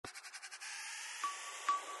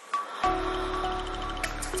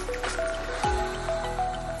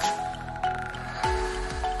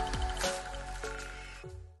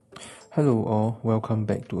Hello all, welcome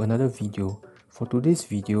back to another video. For today's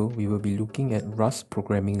video, we will be looking at Rust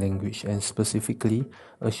programming language and specifically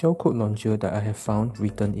a shellcode launcher that I have found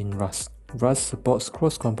written in Rust. Rust supports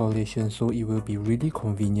cross-compilation, so it will be really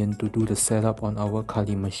convenient to do the setup on our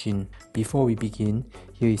Kali machine. Before we begin,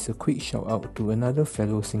 here is a quick shout out to another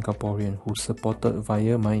fellow Singaporean who supported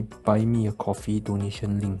via my Buy Me a Coffee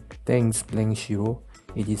donation link. Thanks blankshiro,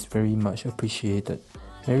 it is very much appreciated.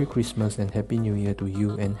 Merry Christmas and Happy New Year to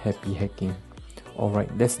you and happy hacking.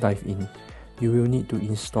 Alright, let's dive in. You will need to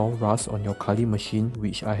install Rust on your Kali machine,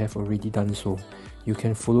 which I have already done so. You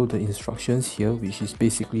can follow the instructions here, which is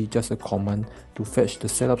basically just a command to fetch the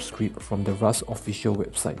setup script from the Rust official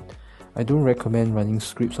website. I don't recommend running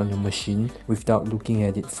scripts on your machine without looking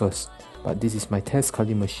at it first, but this is my test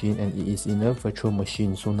Kali machine and it is in a virtual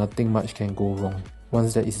machine, so nothing much can go wrong.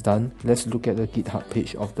 Once that is done, let's look at the Github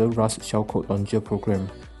page of the Rust shellcode launcher program,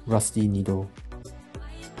 Rustyneedle.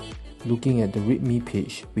 Looking at the README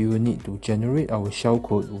page, we will need to generate our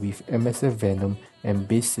shellcode with MSF Venom and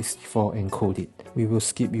base64 encoded. We will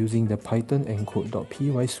skip using the python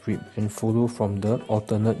encode.py script and follow from the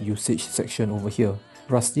alternate usage section over here.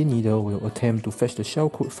 Rustyneedle will attempt to fetch the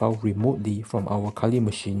shellcode file remotely from our Kali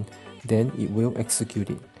machine, then it will execute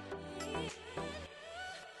it.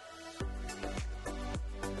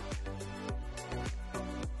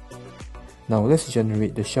 Now let's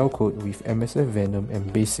generate the shellcode with MSF Venom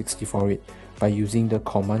and base64 it by using the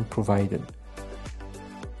command provided.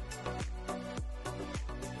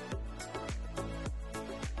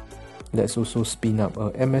 Let's also spin up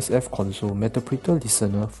a MSF console meterpreter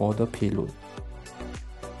listener for the payload.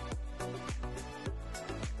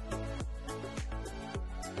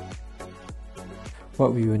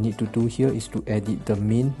 What we will need to do here is to edit the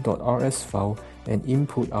main.rs file and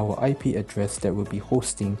input our IP address that will be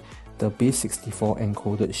hosting the base64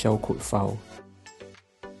 encoded shellcode file.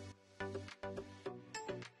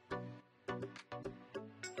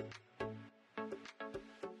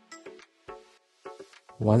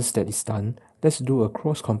 Once that is done, let's do a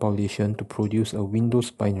cross-compilation to produce a Windows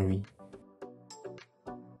binary.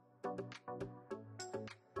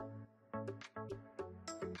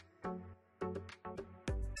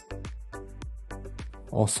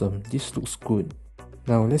 Awesome, this looks good.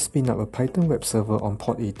 Now let's spin up a Python web server on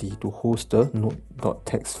port 80 to host the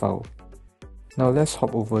node.txt file. Now let's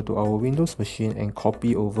hop over to our Windows machine and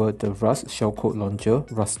copy over the Rust shellcode launcher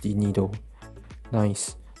Rustyneedle.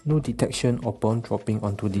 Nice. No detection upon dropping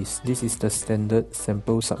onto this. This is the standard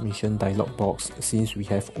sample submission dialog box. Since we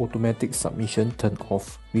have automatic submission turned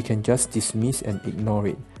off, we can just dismiss and ignore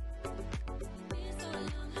it.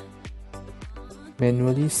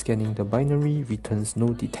 Manually scanning the binary returns no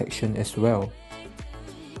detection as well.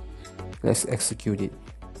 Let's execute it.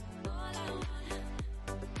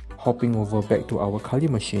 Hopping over back to our Kali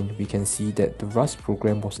machine, we can see that the Rust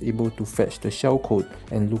program was able to fetch the shellcode,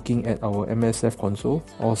 and looking at our MSF console,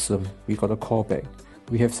 awesome, we got a callback.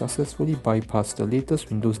 We have successfully bypassed the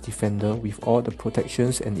latest Windows Defender with all the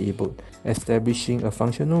protections enabled, establishing a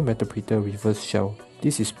functional meterpreter reverse shell.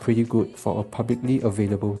 This is pretty good for a publicly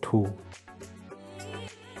available tool.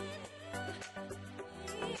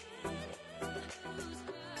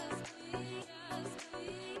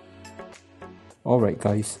 Alright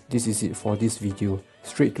guys, this is it for this video.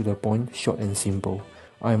 Straight to the point, short and simple.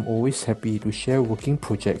 I am always happy to share working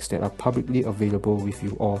projects that are publicly available with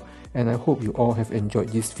you all, and I hope you all have enjoyed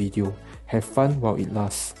this video. Have fun while it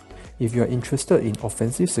lasts. If you are interested in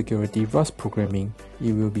offensive security Rust programming,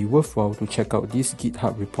 it will be worthwhile to check out this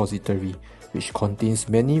GitHub repository, which contains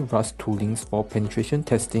many Rust toolings for penetration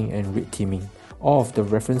testing and red teaming. All of the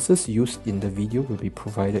references used in the video will be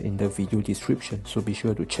provided in the video description, so be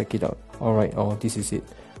sure to check it out. Alright all, this is it.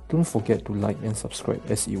 Don't forget to like and subscribe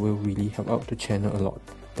as it will really help out the channel a lot.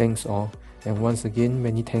 Thanks all, and once again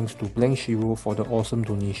many thanks to blankshiro for the awesome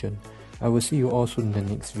donation. I will see you all soon in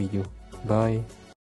the next video. Bye.